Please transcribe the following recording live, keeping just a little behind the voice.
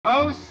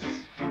Ghosts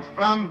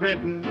from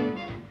Britain,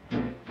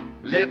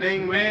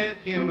 living with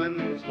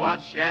humans.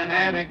 What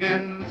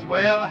shenanigans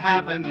will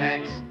happen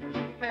next?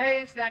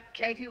 Face that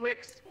Katie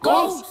Wicks.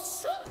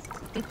 Ghosts!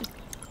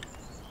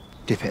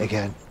 Dip it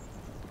again.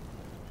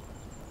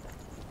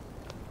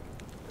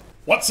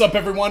 What's up,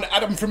 everyone?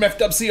 Adam from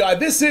FWCI.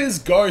 This is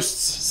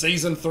Ghosts,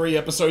 Season 3,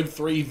 Episode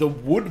 3, The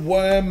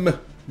Woodworm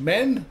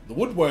Men? The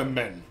Woodworm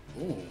Men.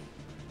 Ooh,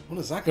 what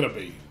is that going to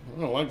be?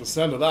 I don't like the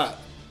sound of that.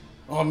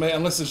 Oh, man,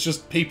 unless it's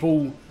just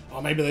people... Oh,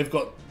 maybe they've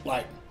got,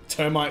 like,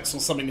 termites or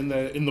something in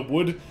the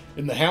wood,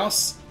 in the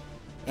house.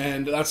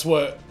 And that's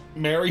what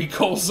Mary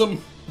calls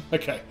them.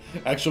 Okay,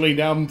 actually,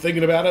 now I'm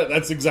thinking about it,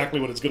 that's exactly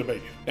what it's going to be.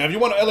 Now, if you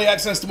want early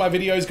access to my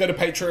videos, go to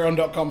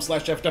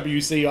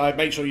patreon.com/FWCI.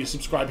 Make sure you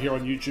subscribe here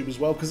on YouTube as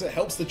well, because it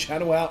helps the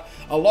channel out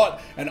a lot.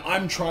 And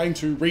I'm trying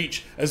to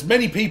reach as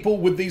many people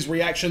with these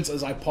reactions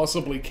as I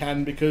possibly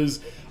can,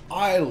 because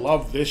I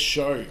love this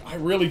show. I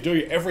really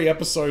do. Every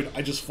episode,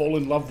 I just fall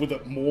in love with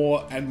it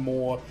more and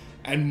more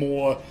and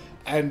more.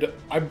 And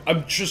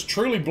I'm just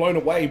truly blown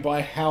away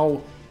by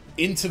how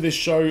into this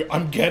show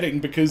I'm getting,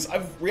 because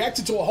I've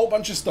reacted to a whole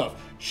bunch of stuff.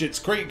 Schitt's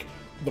Creek,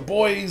 The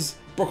Boys,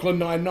 Brooklyn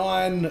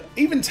Nine-Nine,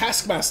 even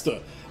Taskmaster.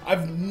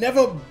 I've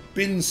never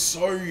been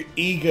so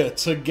eager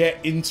to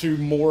get into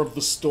more of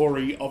the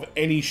story of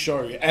any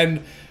show,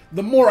 and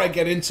the more I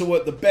get into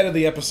it, the better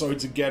the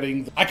episodes are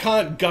getting. I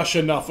can't gush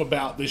enough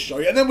about this show.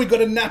 And then we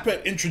got a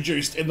Nappet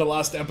introduced in the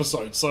last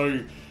episode,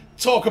 so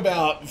talk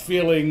about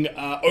feeling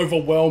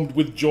overwhelmed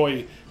with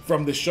joy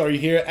from this show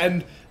here.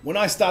 And when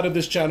I started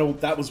this channel,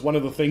 that was one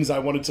of the things I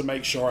wanted to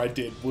make sure I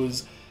did,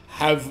 was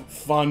have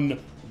fun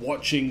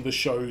watching the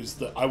shows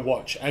that I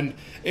watch. And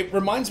it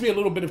reminds me a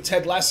little bit of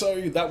Ted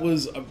Lasso. That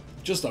was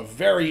just a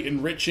very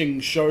enriching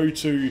show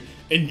to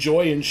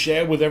enjoy and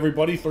share with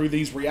everybody through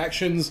these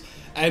reactions.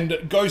 And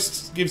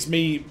Ghosts gives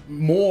me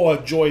more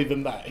joy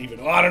than that, even.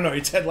 I don't know,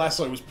 Ted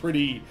Lasso was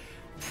pretty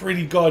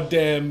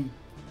goddamn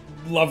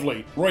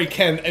lovely. Roy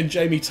Kent and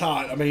Jamie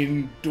Tart, I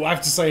mean, do I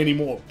have to say any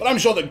more? But I'm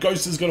sure that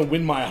Ghost is going to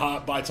win my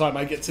heart by the time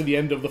I get to the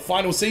end of the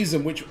final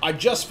season, which I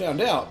just found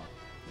out.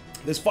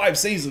 There's 5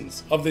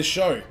 seasons of this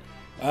show.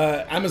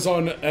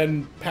 Amazon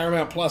and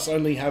Paramount Plus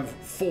only have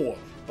 4,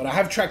 but I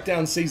have tracked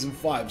down season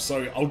 5,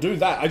 so I'll do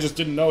that. I just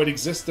didn't know it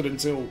existed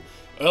until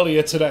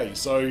earlier today,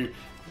 so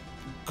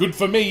good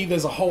for me.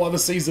 There's a whole other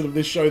season of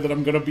this show that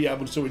I'm going to be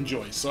able to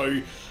enjoy.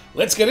 So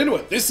let's get into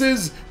it. This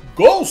is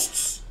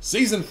Ghosts,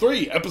 Season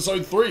 3,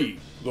 Episode 3,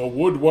 The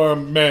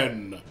Woodworm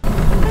Men.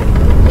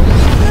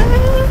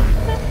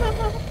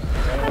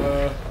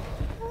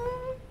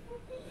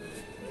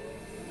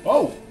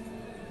 Oh.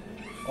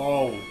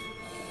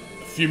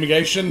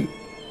 Fumigation?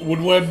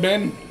 Woodworm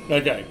Men?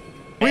 Okay.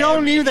 We all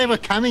knew they were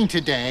coming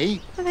today.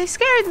 Well, they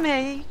scared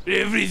me.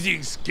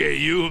 Everything scare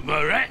you, am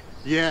I right?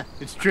 Yeah,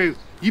 it's true.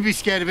 You'd be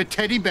scared of a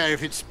teddy bear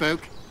if it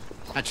spoke.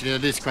 Actually,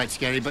 that is quite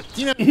scary, but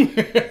you know...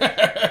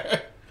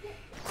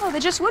 Oh,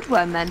 they're just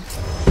woodworm men.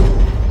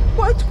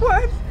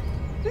 Woodworm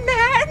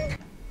men?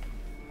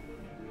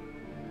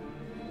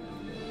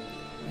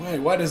 Wait,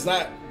 why does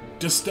that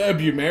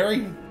disturb you,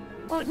 Mary?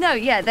 Well, no,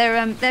 yeah,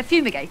 they're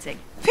fumigating.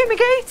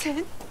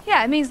 Fumigating?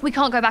 Yeah, it means we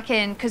can't go back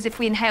in, because if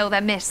we inhale their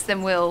mist,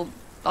 then we'll,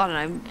 I don't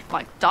know,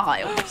 like,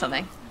 die or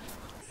something.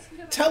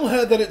 Tell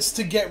her that it's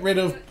to get rid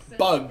of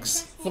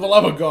bugs, for the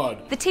love of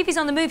God. The TV's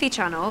on the movie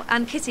channel,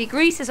 and Kitty,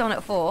 Grease is on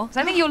at 4,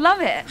 so I think you'll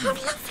love it. How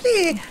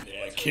lovely!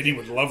 Yeah, Kitty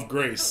would love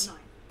Grease.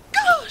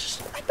 Gosh,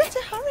 I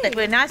better hurry. It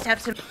would be nice to have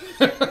some...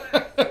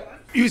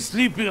 You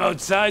sleeping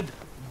outside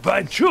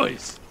by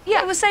choice.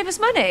 Yeah, it will save us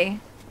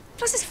money.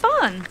 Plus, it's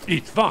fun.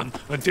 It's fun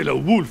until a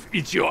wolf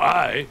eats your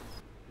eye.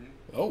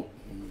 Oh,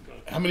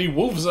 how many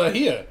wolves are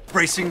here?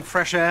 Bracing,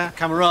 fresh air,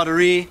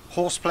 camaraderie,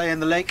 horseplay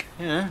in the lake,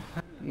 you know.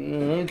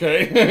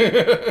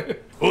 Okay.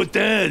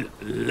 Hotel,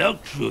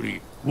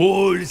 luxury,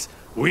 walls,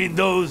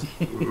 windows,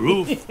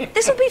 roof.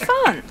 This will be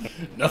fun.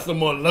 Nothing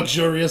more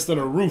luxurious than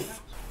a roof.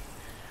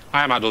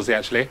 I am outdoorsy,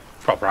 actually.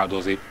 Proper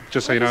outdoorsy,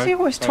 just so you know. Does he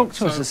always talk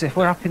to us as if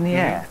we're up in the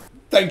air?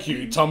 Thank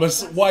you,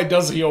 Thomas. Why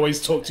does he always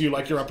talk to you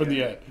like you're up in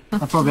the air?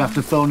 I'll probably have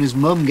to phone his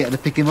mum, get her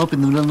to pick him up in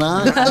the middle of the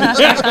night.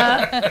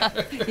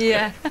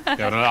 Yeah. You're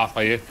gonna laugh,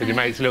 are you? With your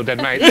mate's little dead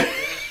mate?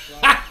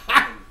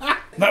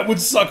 That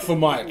would suck for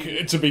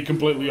Mike, to be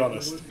completely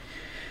honest.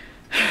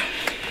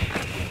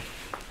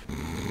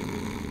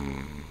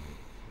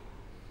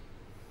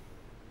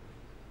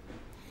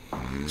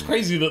 It's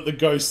crazy that the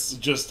ghosts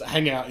just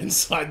hang out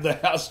inside the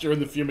house during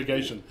the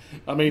fumigation.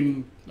 I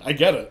mean, I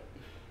get it.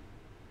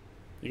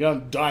 You're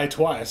gonna die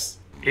twice.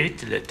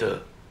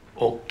 8-letter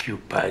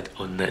occupied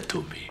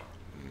anatomy.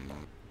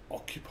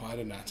 Occupied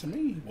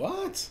anatomy?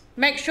 What?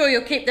 Make sure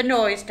you keep the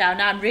noise down,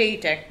 I'm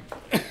reading.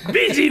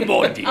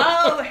 Busybody.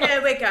 Oh,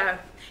 here we go.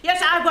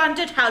 Yes, I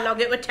wondered how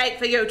long it would take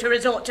for you to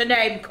resort to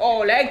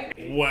name-calling.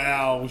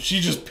 Wow, she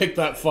just picked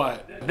that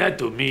fight.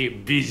 Anatomy,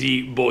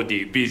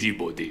 busybody,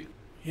 busybody.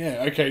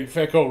 Yeah, okay,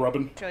 fair call,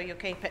 Robin. Make sure you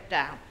keep it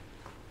down.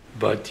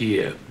 But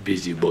here,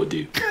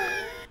 busybody.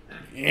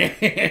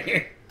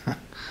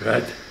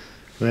 Right?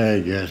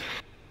 Very good.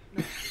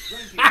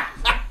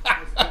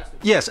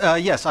 Yes,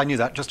 yes, I knew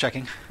that. Just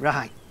checking.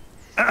 Right.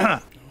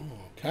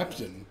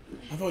 Captain,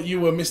 I thought you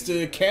were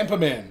Mr.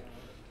 Camperman.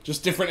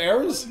 Just different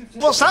eras?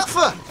 What's that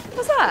for?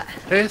 What's that?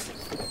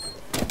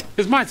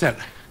 Here's my tent.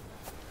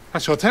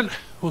 That's your tent.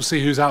 We'll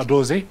see who's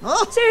outdoorsy.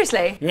 Oh,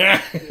 Seriously?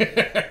 Yeah.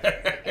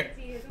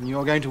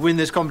 You're going to win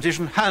this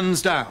competition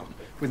hands down.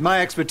 With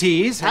my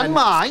expertise and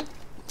mine.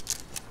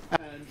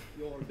 and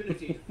your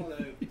ability to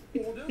follow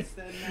orders,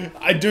 then...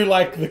 I do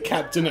like the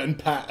Captain and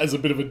Pat as a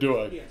bit of a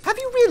duo. Have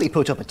you really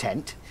put up a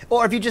tent?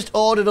 Or have you just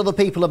ordered other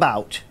people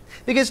about?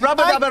 Because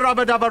Rubber, dubber,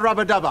 rubber, dubber,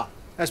 rubber, dubber.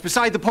 That's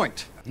beside the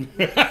point.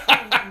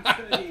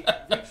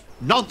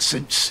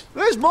 Nonsense.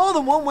 There's more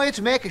than one way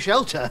to make a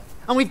shelter.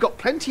 And we've got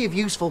plenty of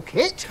useful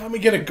kit. Can't we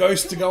get a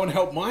ghost to go and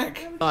help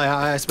Mike?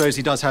 I suppose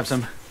he does have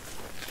some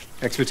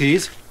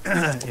expertise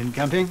in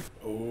camping.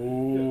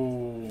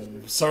 Oh,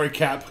 sorry,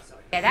 Cap.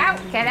 Get out,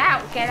 get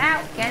out, get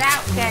out, get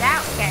out, get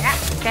out, get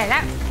out, get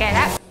out, get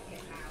out.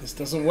 This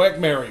doesn't work,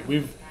 Mary.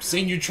 We've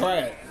seen you try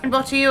it. And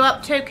what are you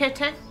up to,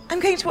 Kitty? I'm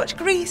going to watch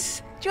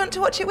Grease. Do you want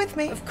to watch it with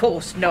me? Of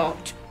course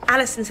not.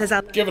 Alison says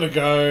I'll... Give it a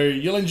go.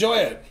 You'll enjoy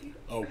it.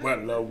 Oh, well.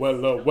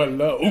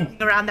 Ooh.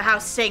 Around the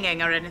house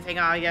singing or anything,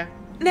 are you?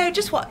 No,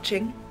 just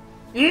watching.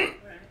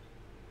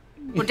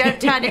 Well, don't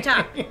turn it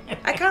up.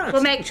 I can't.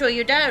 We'll make sure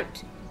you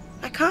don't.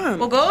 I can't.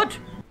 Well, good.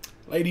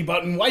 Lady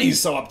Button, why are you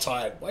so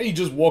uptight? Why are you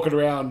just walking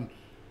around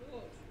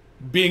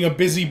being a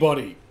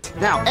busybody?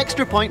 Now,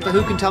 extra point for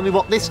who can tell me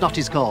what this knot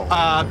is called.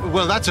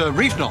 Well, that's a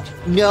reef knot.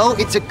 No,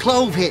 it's a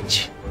clove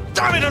hitch.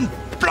 Damn it and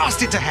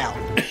blast it to hell!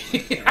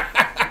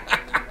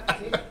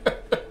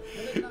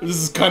 This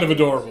is kind of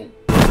adorable.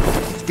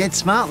 It's dead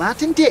smart, that,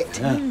 isn't it?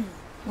 Yeah.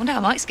 Wonder how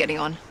Mike's getting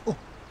on. Oh,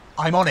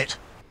 I'm on it.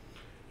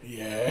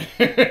 Yeah.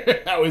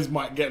 How is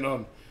Mike getting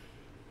on?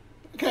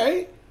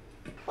 Okay.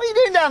 What are you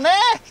doing down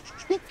there?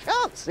 He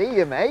can't see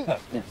you, mate.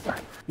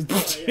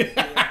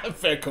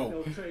 Fair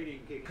call.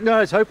 No,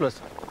 it's hopeless.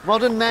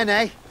 Modern men,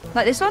 eh?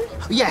 Like this one?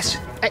 Yes,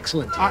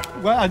 excellent.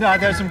 Well, no,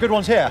 there's some good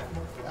ones here.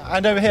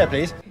 And over here,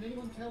 please.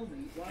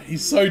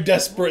 He's so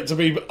desperate to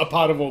be a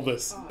part of all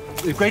this.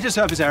 The greater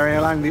surface area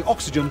allowing the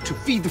oxygen to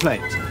feed the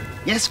flames.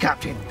 Yes,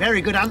 Captain. Very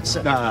good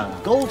answer.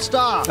 Ah. Gold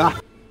star.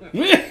 At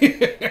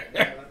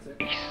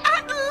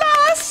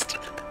last!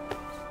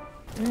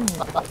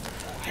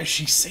 Has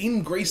she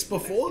seen Grease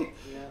before?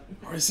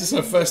 Or is this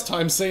her first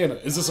time seeing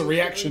it? Is this a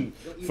reaction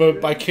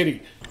by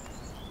Kitty?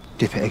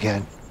 Dip it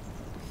again.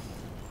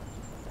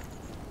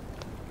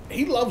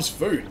 He loves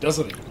food,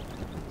 doesn't he?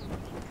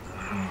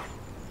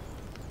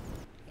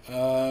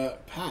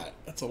 Pat,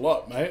 that's a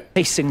lot, mate.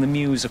 Pacing the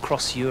muse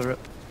across Europe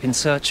in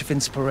search of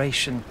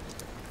inspiration.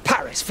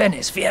 Paris,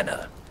 Venice,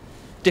 Vienna.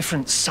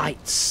 Different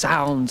sights,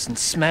 sounds, and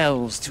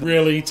smells to...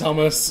 Really,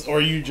 Thomas? Or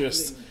are you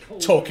just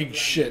talking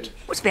shit?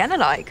 What's Vienna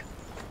like?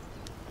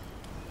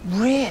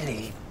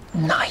 Really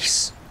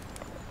nice.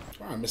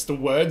 Alright, Mr.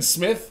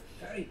 Wordsmith.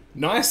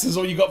 Nice is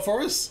all you got for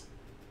us?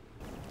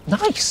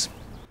 Nice.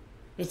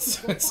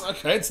 It's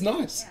okay, it's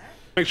nice.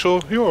 Make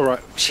sure you're all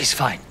right. She's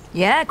fine.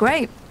 Yeah,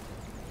 great.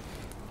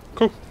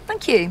 Cool.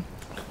 Thank you.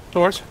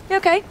 No worries. You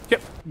okay?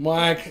 Yep.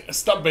 Mike,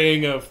 stop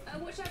being a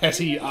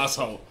petty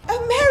asshole. Oh,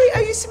 Mary,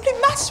 oh, you simply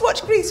must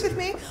watch Grease with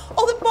me.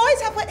 All the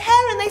boys have wet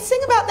hair and they sing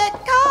about their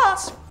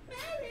cars.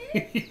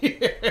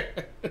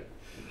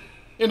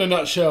 In a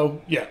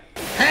nutshell, yeah.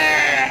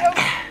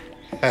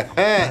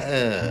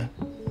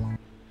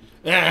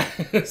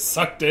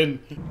 Sucked in.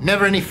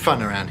 Never any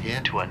fun around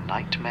here. To a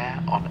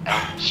nightmare on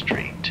Elm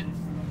Street.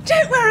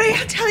 Don't worry,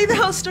 I'll tell you the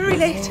whole story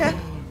later.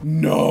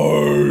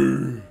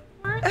 No.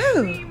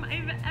 Oh.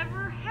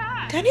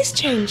 Danny's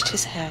changed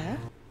his hair.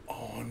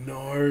 Oh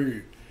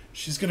no.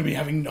 She's going to be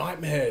having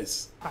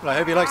nightmares. Well, I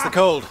hope he likes the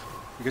cold,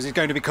 because he's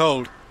going to be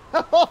cold.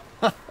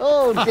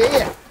 Oh,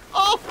 dear.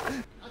 Oh.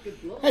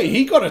 Hey,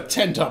 he got a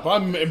tent up.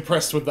 I'm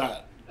impressed with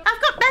that.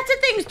 I've got better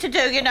things to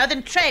do, you know,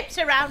 than traipse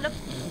around them.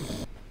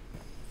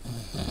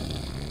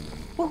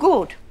 Well,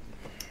 good.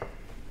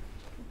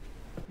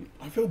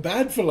 I feel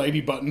bad for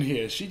Lady Button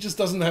here. She just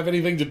doesn't have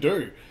anything to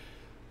do.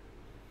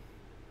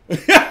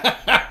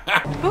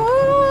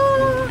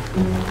 Oh,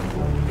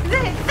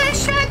 they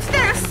shed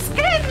their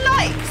skin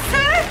like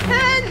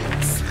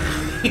serpents.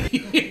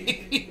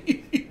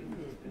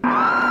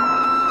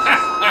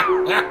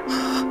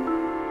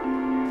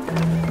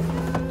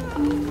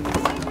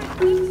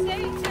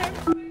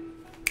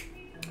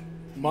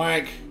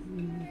 Mike,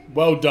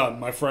 well done,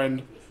 my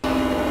friend.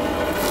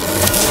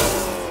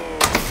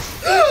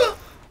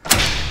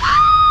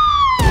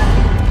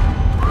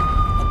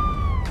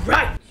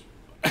 Right.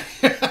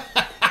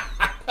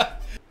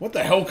 What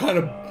the hell kind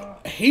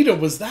of heater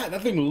was that?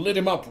 That thing lit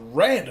him up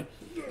red.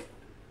 I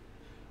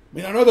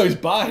mean, I know those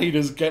bar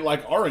heaters get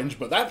like orange,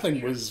 but that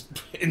thing was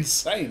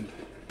insane.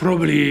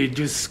 Probably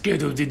just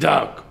scared of the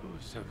dark.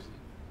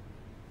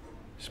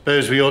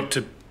 Suppose we ought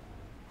to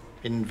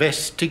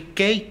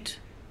investigate?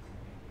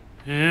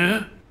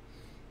 Yeah?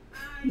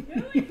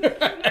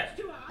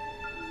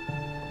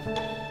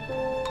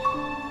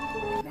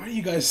 What are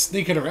you guys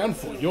sneaking around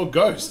for? You're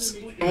ghosts.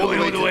 All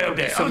the way up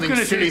there. I was gonna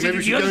say, silly. Maybe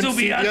we should you go guys and will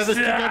see be the others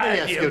outside. together.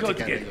 Yes, Yeah, go go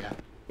together. together.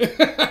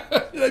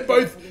 They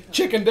both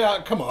chickened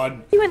out. Come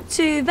on. You went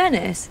to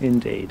Venice?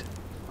 Indeed.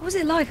 What was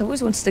it like? I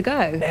always wanted to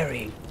go.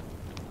 Very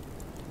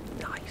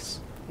nice.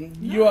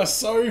 You are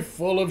so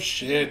full of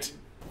shit.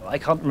 I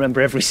can't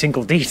remember every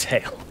single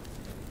detail.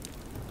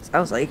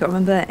 Sounds like you can't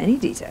remember any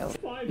detail.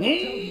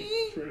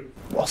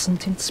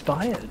 Wasn't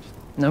inspired.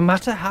 No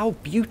matter how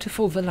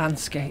beautiful the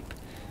landscape,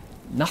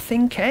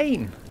 nothing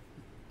came.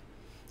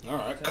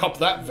 Alright, cop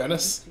that,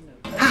 Venice.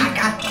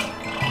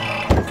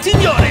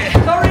 Signore!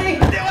 Sorry!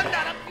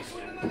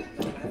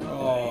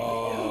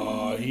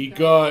 Oh, he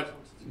got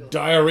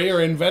diarrhea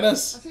in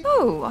Venice?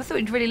 Oh, I thought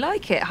you'd really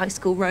like it, high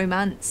school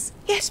romance.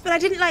 Yes, but I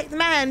didn't like the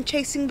man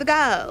chasing the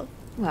girl.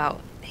 Well,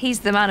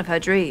 he's the man of her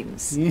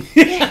dreams.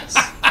 Yes.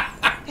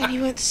 And he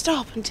won't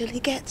stop until he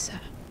gets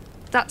her.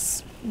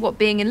 That's what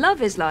being in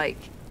love is like.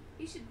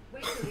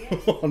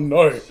 Oh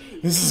no,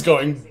 this is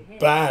going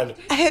bad.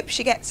 I hope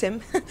she gets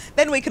him.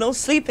 Then we can all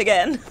sleep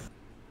again.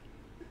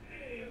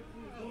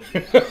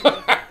 It's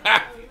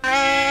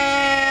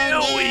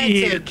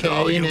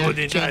okay, you know.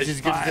 Just as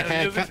good as a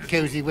haircut,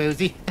 cozy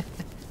wozy.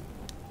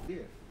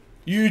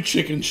 You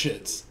chicken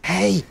shits.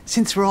 Hey,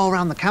 since we're all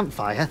around the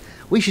campfire,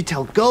 we should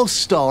tell ghost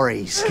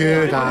stories.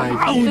 Good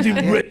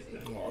idea.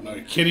 Oh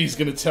no, Kitty's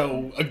gonna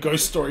tell a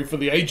ghost story for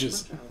the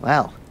ages.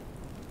 Well,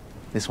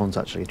 this one's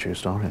actually a true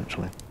story,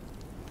 actually.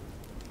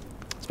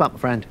 It's about my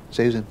friend,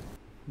 Susan.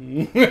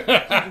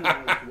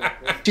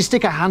 She'd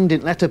stick her hand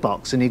in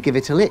letterbox and he'd give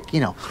it a lick, you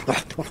know. No.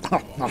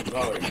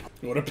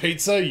 You want a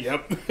pizza?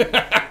 Yep.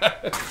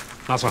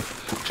 Nice one.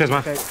 Cheers,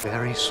 man.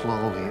 Very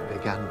slowly it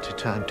began to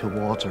turn to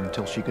water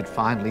until she could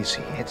finally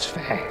see its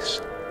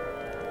face.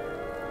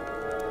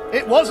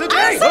 It was a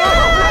day!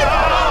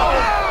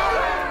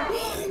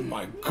 Oh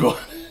my god.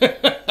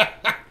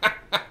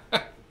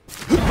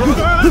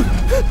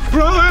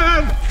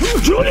 Robin!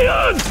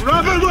 Julian!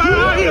 Robin, where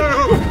are you?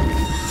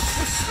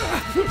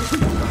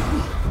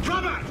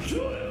 Robin!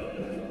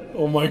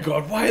 Oh my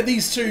god, why are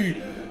these two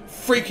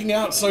freaking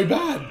out so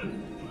bad?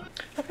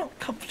 I'm not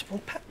comfortable,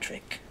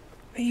 Patrick.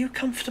 Are you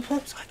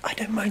comfortable? I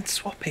don't mind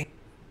swapping.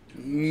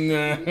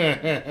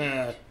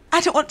 I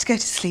don't want to go to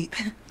sleep.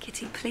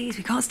 Kitty, please,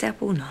 we can't stay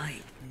up all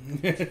night.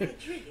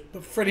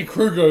 But Freddy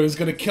Krueger is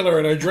going to kill her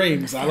in her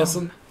dreams,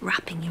 Alison.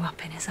 Wrapping you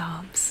up in his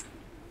arms.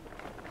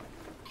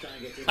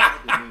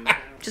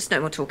 Just no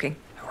more talking.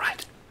 All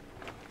right.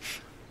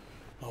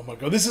 Oh my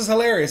god, this is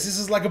hilarious. This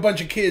is like a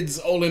bunch of kids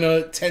all in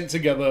a tent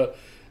together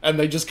and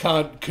they just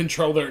can't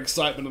control their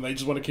excitement and they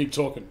just want to keep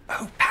talking.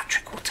 Oh,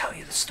 Patrick will tell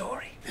you the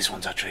story. This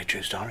one's actually a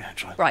true story,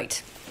 actually.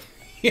 Right.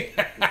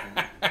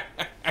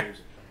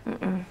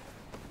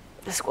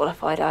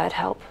 Disqualified, I had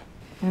help.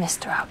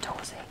 Mr.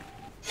 Outdoorsy.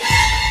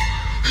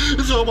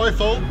 It's all my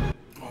fault.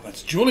 Oh,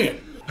 that's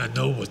Julian. I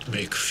know what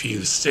make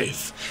feel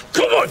safe.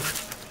 Come on!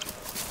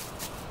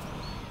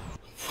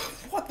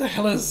 What the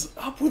hell is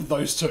up with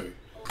those two?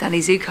 Danny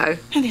Zuko.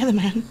 And the other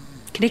man.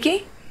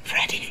 Kinnicky?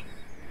 Freddy.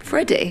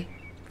 Freddy?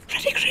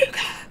 Freddy Krueger.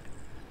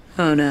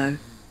 Oh no.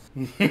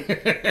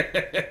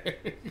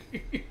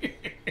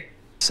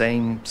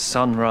 Same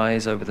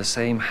sunrise over the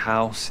same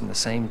house in the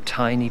same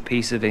tiny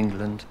piece of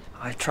England.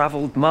 I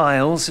travelled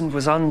miles and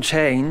was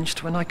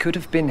unchanged when I could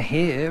have been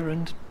here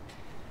and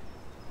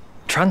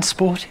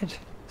transported.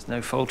 It's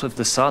no fault of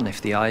the sun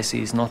if the eye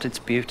sees not its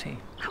beauty.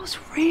 That was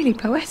really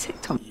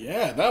poetic, Tom.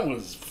 Yeah, that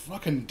was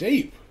fucking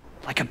deep.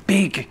 Like a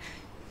big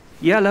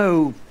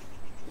yellow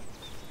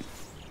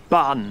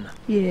bun.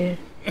 Yeah.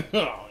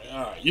 Oh,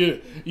 alright,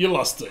 you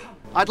lost it.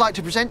 I'd like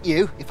to present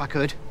you, if I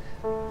could,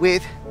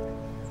 with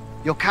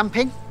your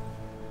camping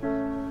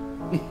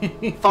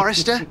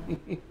Forester.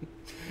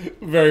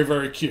 Very,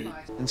 very cute.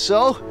 And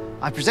so,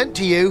 I present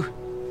to you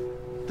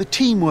the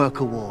Teamwork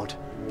Award.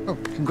 Oh,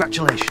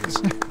 congratulations.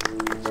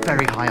 It's a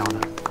very high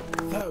honour.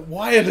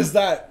 Why does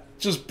that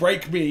just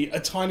break me a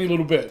tiny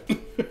little bit?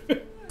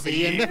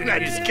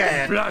 I'm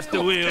scared. Blast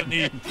away on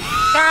him.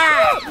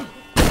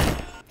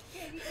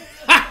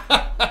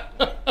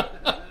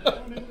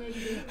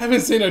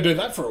 Haven't seen her do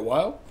that for a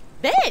while.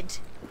 Bed?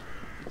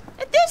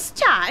 At this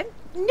time,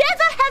 never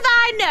have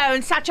I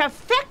known such a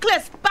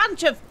feckless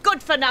bunch of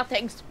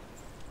good-for-nothings.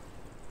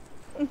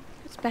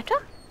 It's better?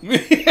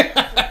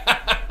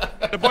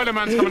 The boiler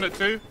man's coming at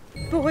 2.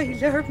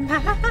 Boiler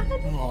man?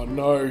 Oh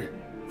no.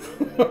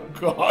 Oh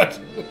god.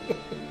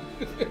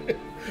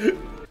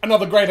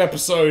 Another great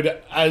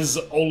episode, as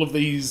all of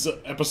these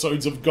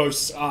episodes of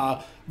Ghosts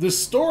are. The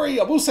story,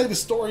 I will say the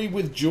story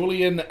with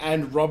Julian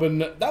and Robin,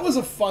 that was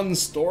a fun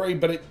story,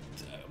 but it...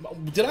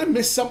 Did I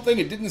miss something?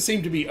 It didn't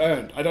seem to be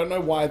earned. I don't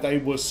know why they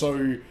were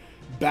so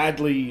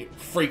badly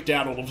freaked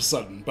out all of a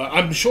sudden, but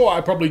I'm sure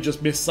I probably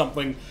just missed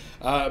something.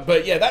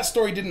 But yeah, that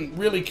story didn't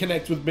really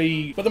connect with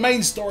me. But the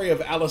main story of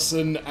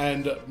Alison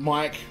and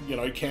Mike, you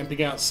know,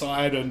 camping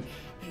outside and...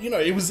 You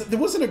know, there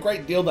wasn't a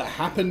great deal that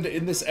happened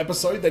in this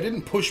episode. They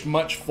didn't push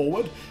much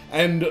forward,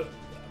 and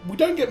we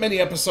don't get many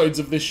episodes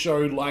of this show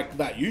like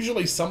that.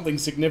 Usually something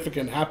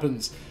significant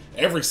happens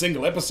every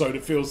single episode,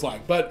 it feels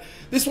like. But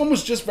this one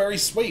was just very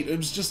sweet. It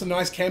was just a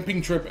nice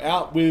camping trip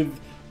out with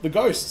the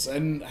ghosts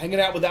and hanging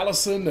out with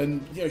Alison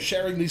and, you know,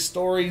 sharing these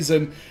stories.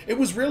 And it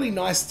was really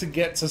nice to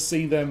get to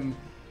see them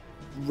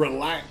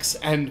relax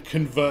and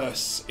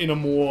converse in a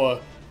more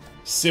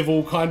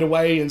civil kind of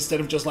way instead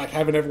of just like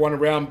having everyone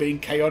around being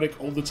chaotic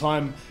all the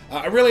time.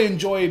 I really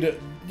enjoyed,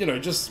 you know,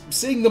 just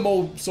seeing them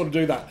all sort of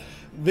do that.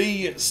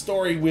 The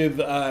story with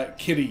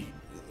Kitty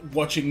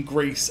watching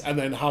Grease and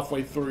then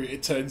halfway through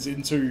it turns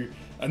into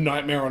A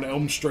Nightmare on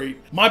Elm Street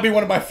might be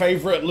one of my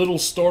favorite little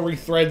story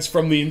threads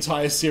from the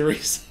entire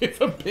series,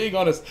 if I'm being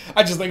honest.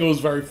 I just think it was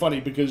very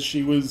funny because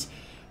she was,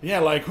 yeah,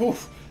 like,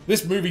 oof,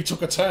 this movie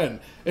took a turn.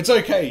 It's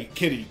okay,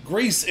 Kitty.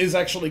 Grease is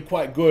actually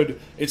quite good.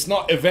 It's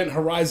not Event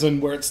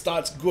Horizon where it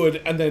starts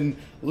good and then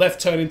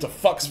left turn into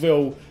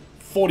Foxville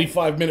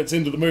 45 minutes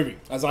into the movie,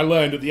 as I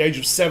learned at the age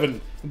of 7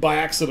 by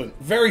accident.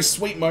 Very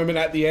sweet moment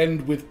at the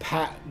end with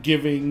Pat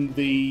giving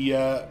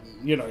the,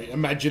 you know,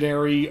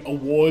 imaginary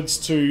awards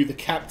to the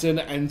captain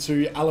and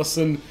to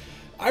Alison.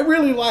 I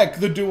really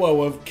like the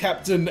duo of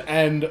Captain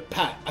and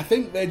Pat. I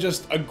think they're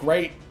just a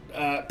great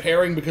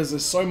pairing because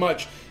there's so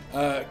much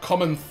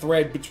common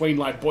thread between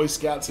like Boy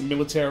Scouts and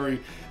military.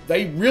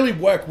 They really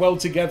work well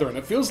together, and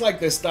it feels like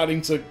they're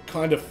starting to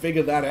kind of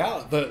figure that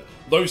out, that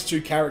those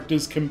two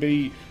characters can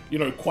be, you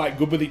know, quite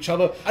good with each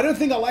other. I don't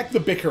think I like the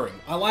bickering.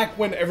 I like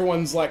when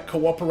everyone's like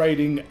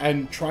cooperating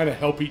and trying to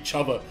help each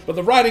other. But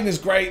the writing is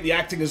great, the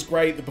acting is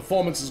great, the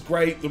performance is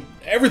great,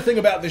 everything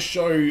about this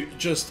show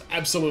just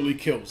absolutely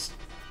kills.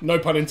 No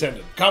pun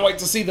intended. Can't wait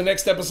to see the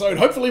next episode.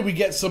 Hopefully we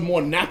get some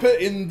more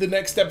Nappa in the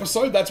next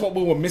episode. That's what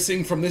we were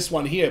missing from this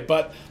one here.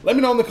 But let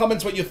me know in the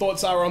comments what your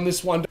thoughts are on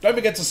this one. Don't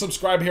forget to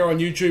subscribe here on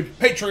YouTube,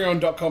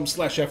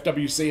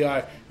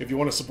 patreon.com/FWCI if you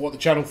want to support the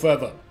channel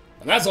further.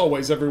 And as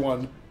always,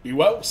 everyone, be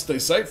well, stay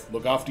safe,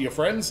 look after your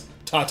friends,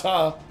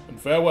 ta-ta,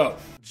 and farewell.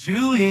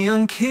 Julie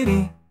and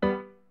Kitty,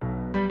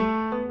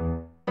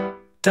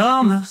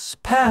 Thomas,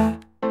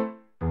 Pat,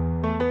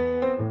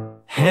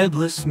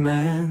 Headless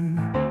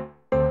Man.